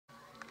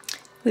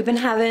We've been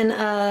having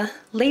a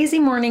lazy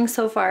morning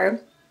so far,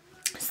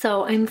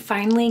 so I'm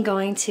finally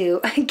going to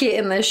get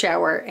in the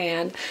shower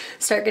and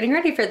start getting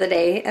ready for the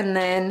day, and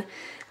then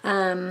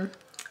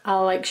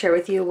I'll like share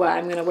with you what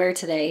I'm gonna wear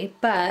today.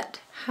 But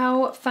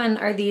how fun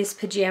are these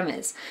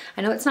pajamas?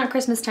 I know it's not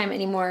Christmas time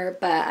anymore,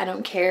 but I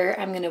don't care.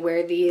 I'm gonna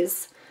wear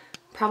these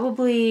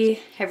probably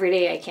every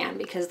day I can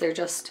because they're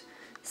just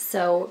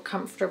so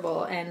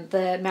comfortable, and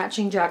the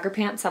matching jogger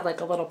pants have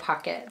like a little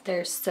pocket.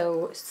 They're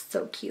so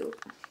cute.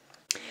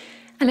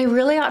 And I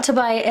really ought to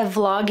buy a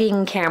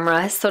vlogging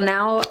camera. So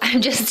now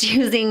I'm just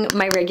using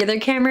my regular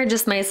camera,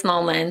 just my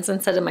small lens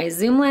instead of my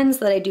zoom lens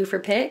that I do for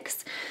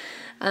pics.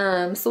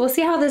 So we'll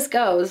see how this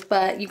goes,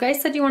 but you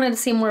guys said you wanted to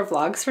see more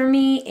vlogs from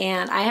me,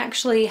 and I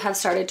actually have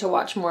started to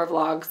watch more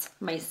vlogs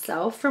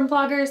myself from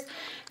vloggers,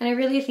 and I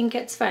really think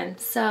it's fun.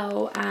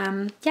 So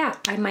yeah,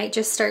 I might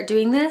just start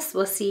doing this.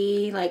 We'll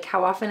see like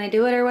how often I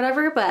do it or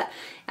whatever, but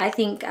I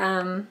think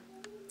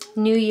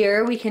New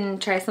Year we can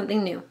try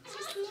something new.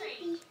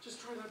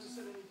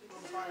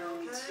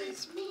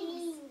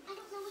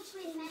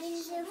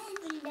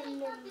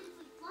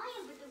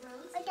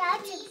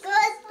 That's a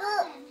good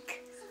book.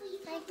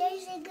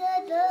 That's a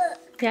good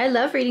book. Yeah, I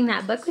love reading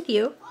that book with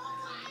you.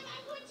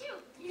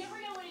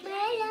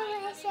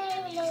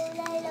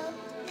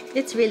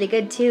 It's really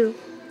good too.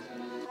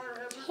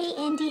 Hey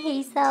Andy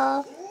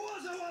Hazel.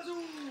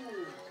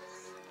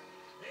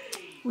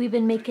 We've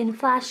been making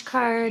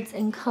flashcards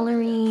and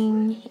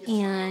coloring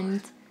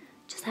and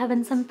just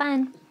having some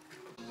fun.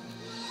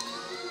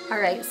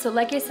 Alright, so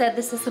like I said,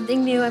 this is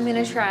something new I'm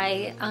gonna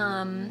try.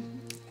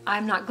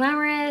 I'm not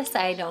glamorous.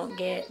 I don't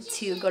get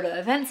to go to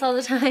events all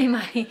the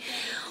time,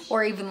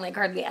 or even like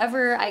hardly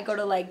ever. I go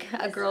to like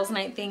a girls'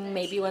 night thing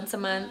maybe once a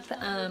month,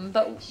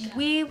 but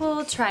we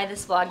will try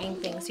this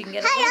vlogging thing so you can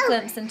get a little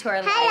glimpse into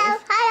our life.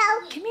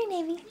 Hello. Come here,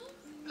 Navy.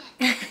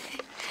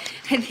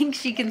 I think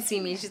she can see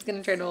me. She's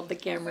gonna try to hold the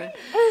camera.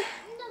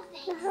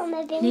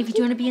 Navy, do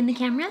you want to be in the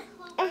camera?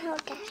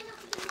 Okay.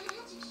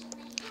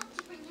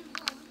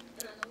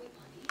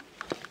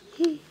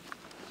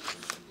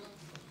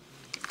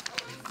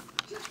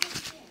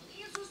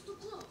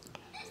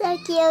 So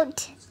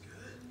cute.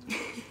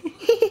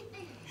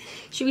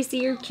 Should we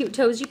see your cute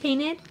toes you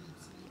painted?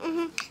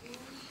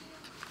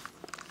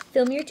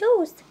 Film your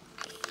toes.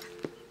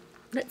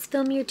 Let's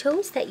film your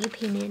toes that you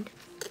painted.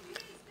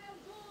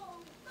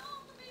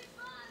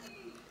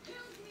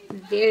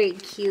 Very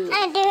cute.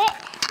 I do it.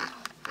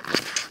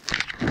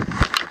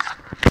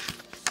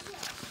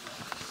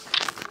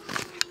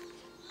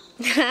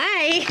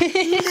 Hi.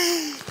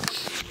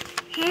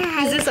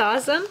 Hi. Is this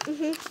awesome?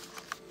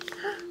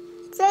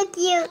 So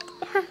cute.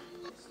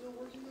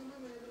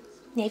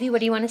 Navy, what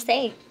do you want to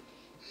say?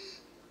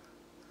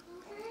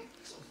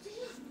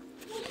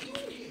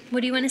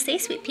 What do you want to say,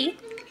 sweet pea?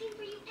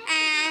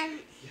 I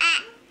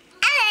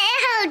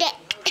hold it.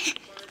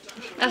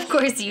 Of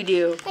course you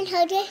do. And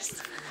hold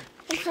this.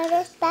 And hold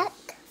this back.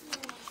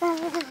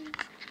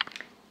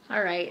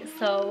 Alright,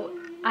 so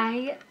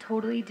I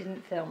totally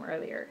didn't film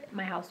earlier.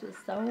 My house was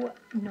so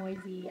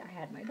noisy. I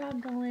had my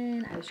dog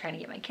going. I was trying to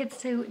get my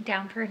kids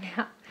down for a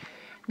nap.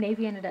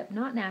 Navy ended up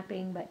not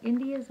napping, but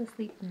Indy is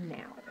asleep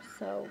now.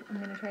 So I'm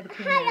going to try to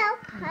clean Hello.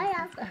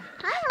 up.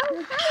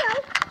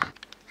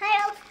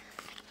 Hello.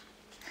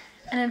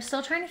 And I'm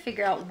still trying to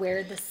figure out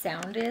where the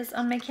sound is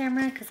on my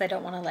camera because I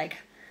don't want to like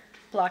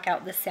block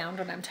out the sound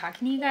when I'm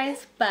talking to you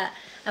guys, but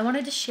I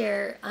wanted to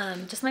share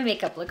just my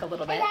makeup look a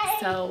little bit.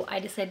 So I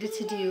decided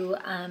to do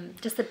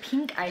just a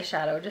pink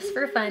eyeshadow just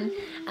for fun.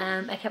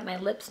 I kept my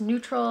lips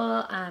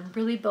neutral,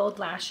 really bold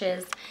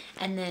lashes,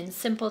 and then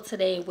simple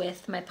today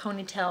with my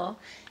ponytail.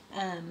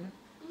 And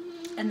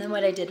then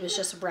what I did was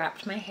just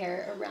wrapped my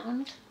hair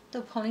around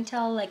the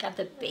ponytail like at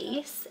the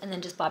base, and then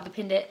just bobby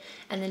pinned it,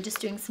 and then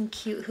just doing some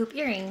cute hoop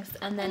earrings.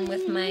 And then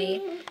with my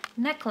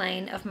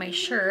neckline of my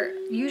shirt,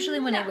 usually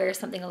when I wear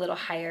something a little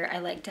higher, I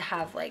like to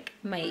have like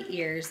my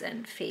ears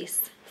and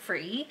face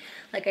free.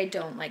 Like I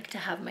don't like to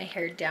have my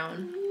hair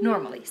down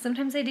normally.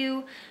 Sometimes I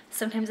do,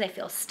 sometimes I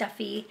feel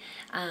stuffy.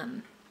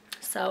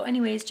 So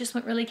anyways, just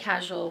went really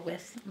casual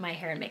with my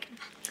hair and makeup.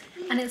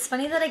 And it's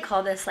funny that I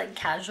call this like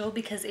casual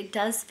because it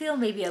does feel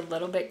maybe a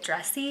little bit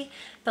dressy,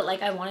 but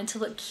like I wanted to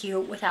look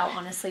cute without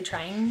honestly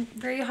trying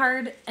very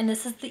hard. And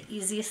this is the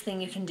easiest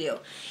thing you can do.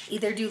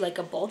 Either do like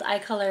a bold eye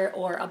color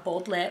or a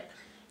bold lip.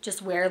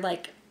 Just wear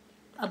like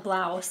a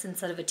blouse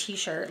instead of a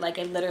t-shirt. Like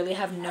I literally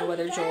have no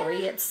other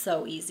jewelry. It's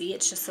so easy.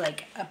 It's just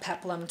like a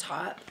peplum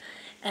top.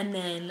 And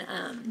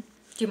then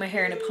do my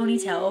hair in a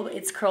ponytail.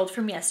 It's curled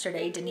from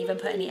yesterday. Didn't even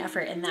put any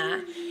effort in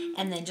that.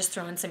 And then just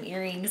throw in some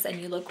earrings and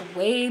you look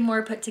way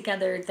more put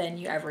together than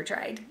you ever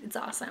tried. It's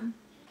awesome.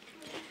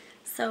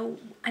 So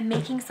I'm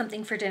making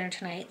something for dinner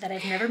tonight that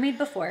I've never made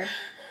before.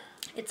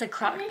 It's a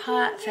crock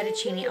pot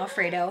fettuccine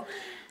Alfredo.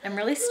 I'm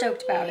really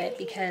stoked about it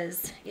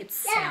because it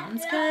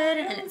sounds good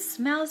and it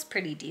smells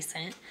pretty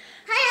decent.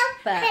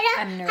 But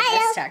I'm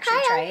nervous to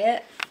actually try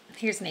it.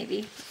 Here's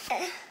Navy.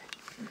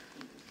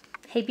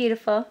 Hey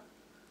beautiful.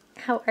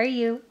 How are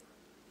you?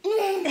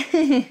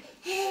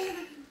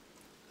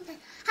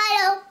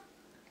 Hello.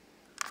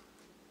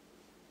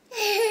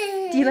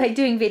 Do you like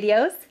doing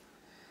videos?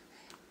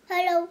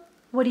 Hello.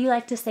 What do you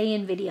like to say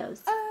in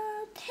videos?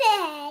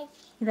 Play.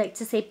 You like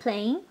to say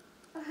playing?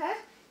 Uh-huh.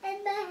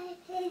 And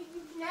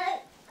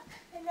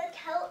the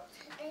couch.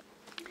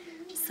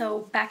 So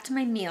back to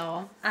my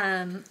meal.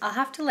 I'll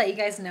have to let you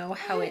guys know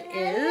how it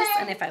is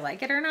and if I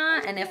like it or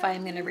not, and if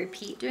I'm gonna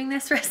repeat doing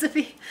this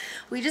recipe.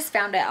 We just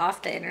found it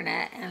off the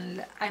internet,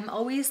 and I'm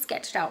always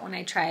sketched out when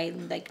I try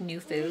like new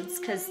foods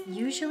because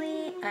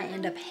usually I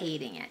end up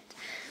hating it,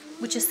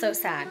 which is so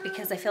sad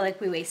because I feel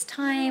like we waste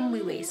time,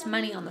 we waste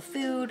money on the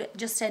food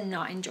just to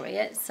not enjoy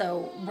it.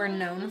 So we're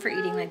known for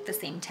eating like the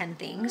same 10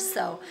 things.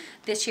 So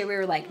this year we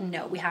were like,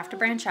 no, we have to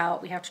branch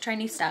out, we have to try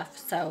new stuff.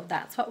 So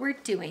that's what we're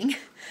doing.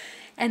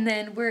 And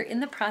then we're in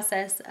the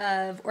process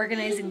of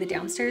organizing the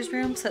downstairs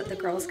room so that the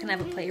girls can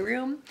have a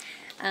playroom.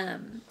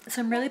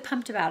 So I'm really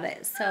pumped about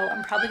it. So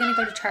I'm probably gonna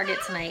go to Target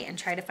tonight and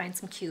try to find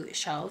some cute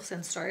shelves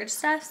and storage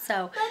stuff.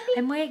 So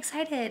I'm way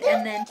excited.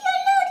 And then,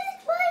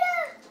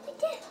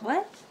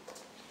 what?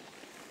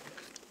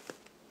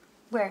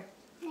 Where?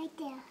 Right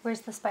there.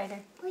 Where's the spider?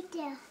 Right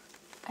there.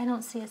 I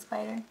don't see a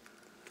spider.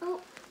 Oh.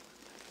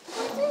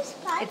 Where's the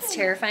spider? It's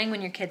terrifying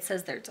when your kid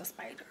says there's a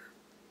spider.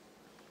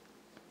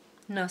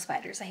 No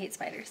spiders. I hate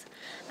spiders.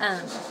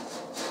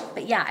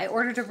 But yeah, I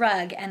ordered a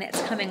rug and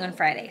it's coming on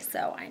Friday,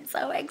 so I'm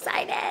so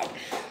excited.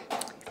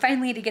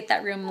 Finally to get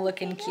that room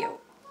looking cute.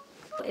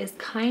 Is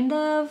kind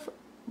of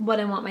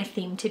what I want my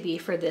theme to be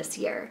for this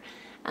year.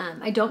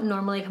 I don't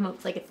normally come up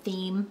with like a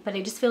theme, but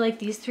I just feel like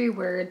these 3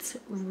 words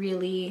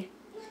really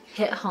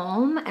hit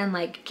home and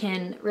like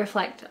can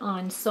reflect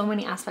on so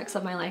many aspects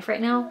of my life right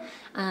now.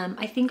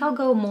 I think I'll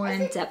go more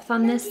in depth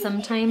on this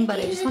sometime, but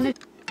I just wanted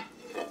to.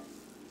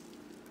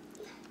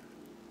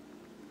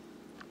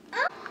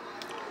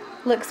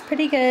 Looks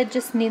pretty good,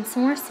 just needs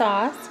some more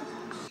sauce.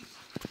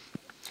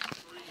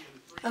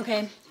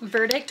 Okay,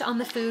 verdict on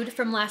the food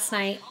from last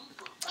night.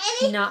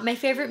 Not my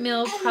favorite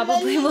meal,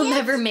 probably will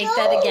never make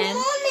that again.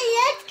 Mommy,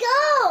 let's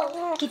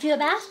go. Give you a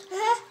bath?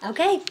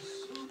 Okay.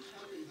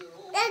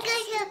 Let's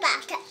go to the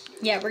bathtub.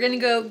 Yeah, we're gonna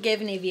go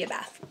give Navy a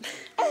bath.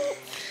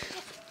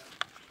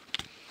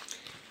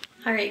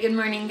 All right, good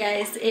morning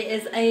guys. It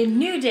is a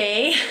new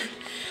day.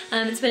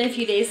 It's been a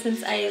few days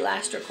since I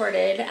last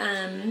recorded.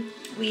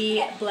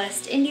 We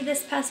blessed Indy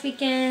this past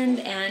weekend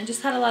and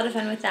just had a lot of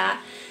fun with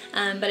that.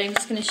 But I'm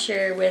just gonna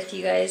share with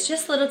you guys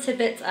just little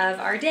tidbits of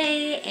our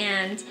day,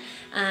 and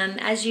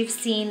as you've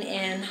seen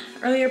in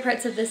earlier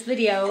parts of this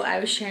video, I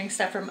was sharing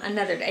stuff from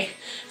another day.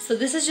 So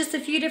this is just a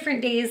few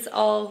different days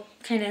all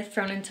kind of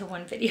thrown into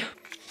one video.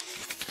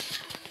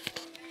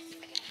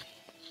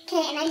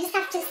 Okay, and I just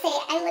have to say,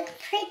 I look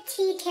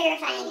pretty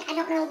terrifying. I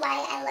don't know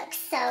why I look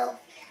so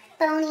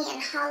bony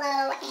and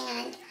hollow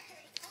and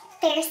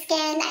fair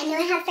skinned. I know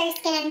I have fair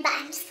skin, but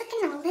I'm just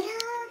looking a little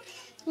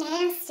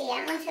nasty. I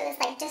don't know if it was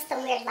like just the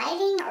weird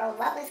lighting or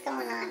what was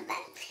going on, but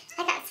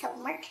I got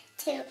some work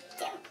to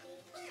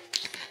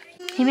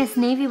do. Hey Miss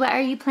Navy, what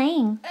are you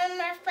playing?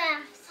 My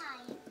fast.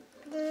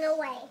 No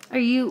way. Are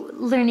you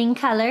learning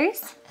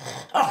colors?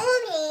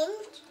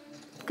 Orange.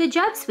 Good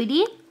job,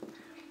 sweetie.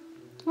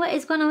 What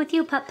is going on with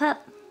you, Pup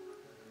Pup?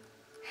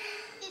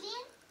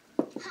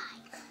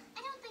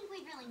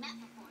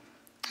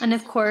 And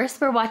of course,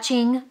 we're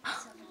watching,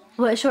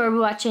 what show are we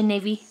watching,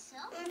 Navy?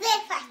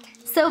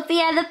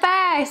 Sophia the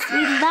First.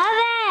 We love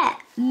it.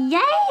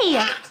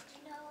 Yay.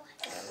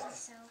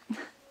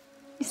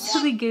 You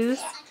silly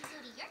goose.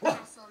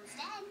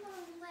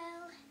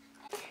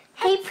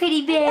 Hey,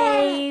 pretty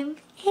babe.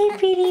 Hey,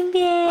 pretty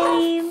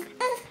babe.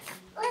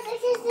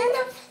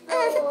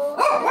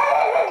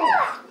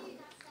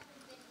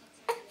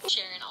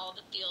 Sharing all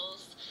the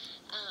feels.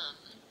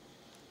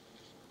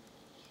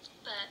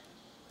 But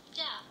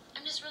yeah,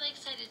 I'm just really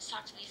excited to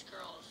talk to these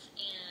girls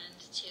and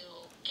to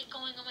get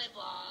going on my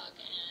blog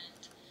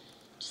and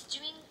just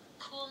doing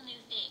cool new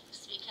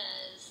things,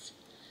 because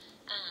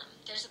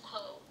there's a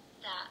quote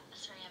that,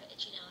 sorry, I have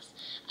itchy nose,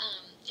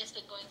 it's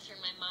been going through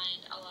my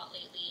mind a lot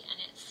lately, and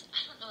it's,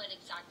 I don't know it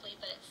exactly,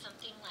 but it's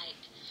something like,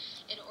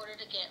 in order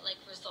to get like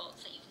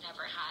results that you've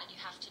never had, you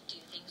have to do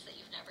things that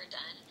you've never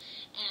done.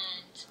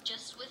 And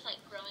just with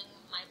like growing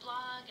my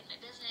blog and my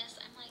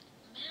business, I'm like,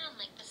 man,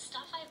 like the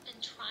stuff I've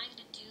been trying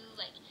to do,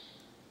 like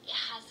it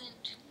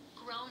hasn't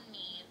grown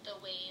me the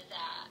way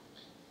that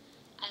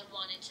I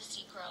wanted to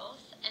see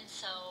growth. And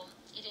so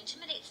it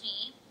intimidates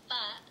me,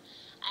 but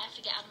I have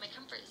to get out of my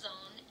comfort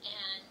zone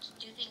and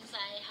do things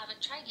I haven't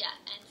tried yet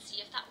and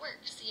see if that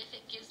works, see if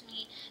it gives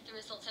me the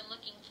results I'm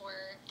looking for.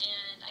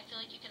 And I feel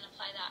like you can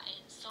apply that in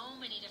so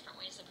many different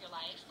ways of your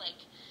life. Like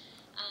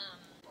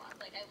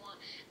I want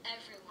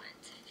everyone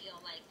to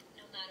feel like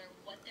no matter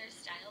what their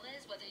style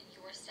is, whether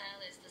your style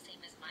is the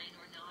same as mine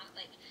or not,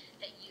 like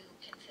that you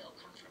can feel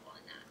comfortable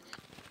in that.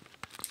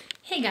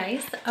 Hey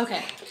guys,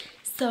 okay.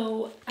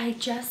 So I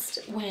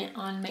just went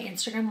on my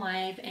Instagram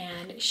Live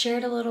and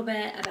shared a little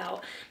bit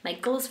about my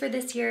goals for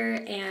this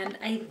year, and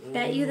I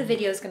bet you the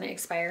video is going to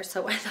expire,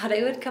 so I thought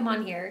I would come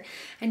on here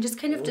and just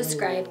kind of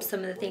describe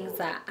some of the things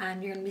that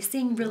you're going to be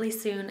seeing really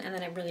soon and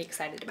that I'm really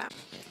excited about.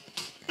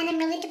 And I'm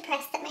really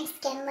depressed that my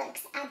skin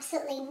looks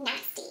absolutely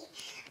nasty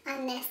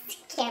on this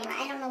camera.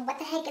 I don't know what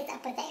the heck is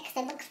up with it because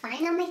I look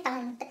fine on my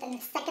phone, but then the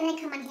second I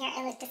come on here,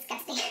 I look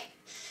disgusting.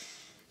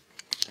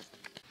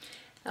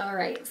 All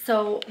right,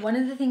 so one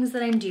of the things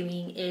that I'm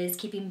doing is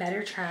keeping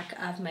better track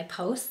of my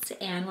posts,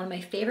 and one of my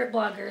favorite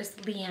bloggers,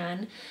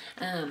 Leanne,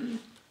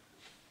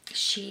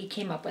 she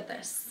came up with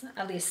this,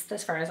 at least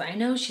as far as I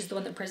know. She's the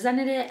one that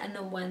presented it and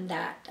the one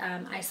that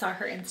I saw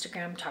her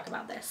Instagram talk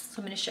about this.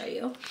 So I'm going to show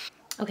you.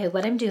 Okay,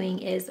 what I'm doing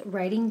is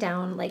writing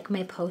down like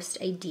my post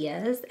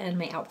ideas and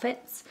my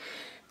outfits.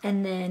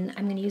 And then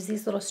I'm going to use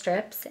these little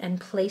strips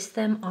and place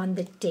them on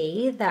the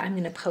day that I'm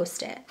going to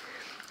post it.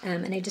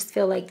 And I just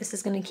feel like this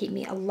is going to keep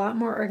me a lot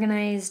more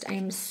organized.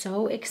 I'm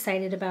so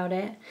excited about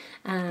it.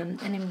 And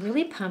I'm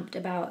really pumped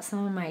about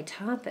some of my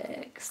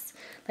topics.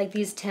 Like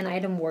these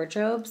 10-item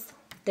wardrobes.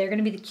 They're going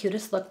to be the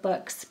cutest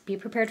lookbooks. Be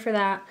prepared for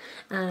that.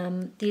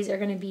 These are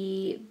going to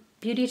be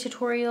beauty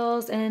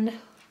tutorials and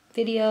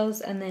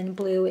videos. And then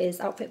blue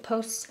is outfit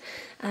posts.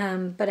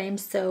 But I'm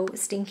so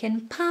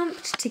stinking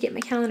pumped to get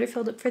my calendar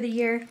filled up for the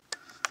year.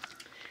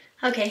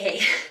 Okay,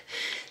 hey.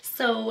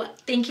 So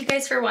thank you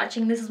guys for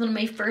watching. This is one of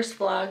my first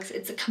vlogs.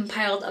 It's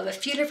compiled of a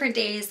few different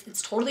days. It's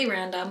totally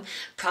random.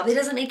 Probably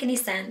doesn't make any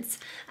sense.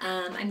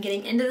 I'm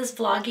getting into this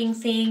vlogging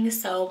thing,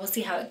 so we'll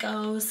see how it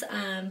goes.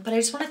 But I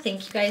just want to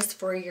thank you guys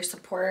for your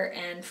support,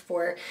 and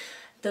for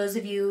those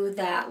of you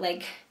that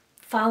like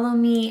follow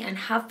me and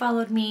have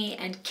followed me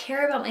and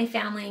care about my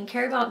family and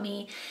care about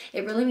me.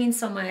 It really means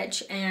so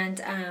much,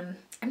 and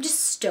I'm just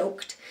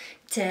stoked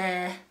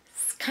to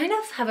kind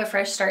of have a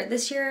fresh start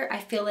this year. I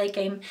feel like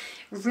I'm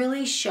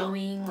really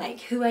showing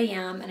like who I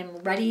am, and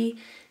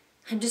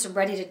I'm just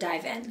ready to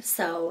dive in.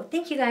 So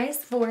thank you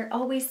guys for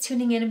always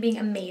tuning in and being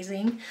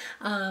amazing.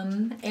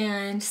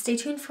 And stay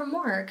tuned for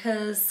more,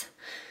 because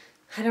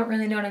I don't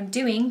really know what I'm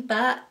doing,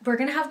 but we're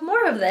gonna have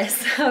more of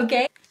this,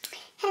 okay?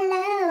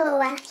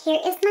 Hello,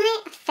 here is my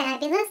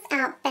fabulous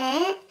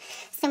outfit.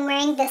 So I'm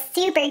wearing this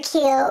super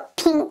cute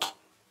pink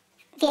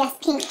VS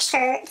Pink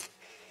shirt.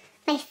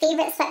 My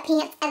favorite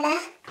sweatpants ever.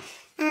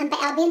 By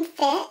Albion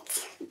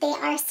Fit. They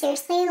are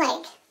seriously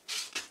like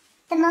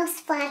the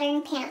most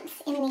flattering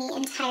pants in the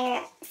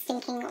entire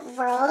stinking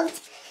world.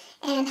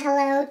 And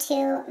hello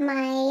to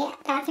my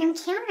bathroom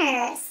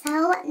counter.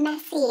 So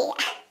messy.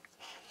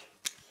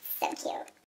 So cute.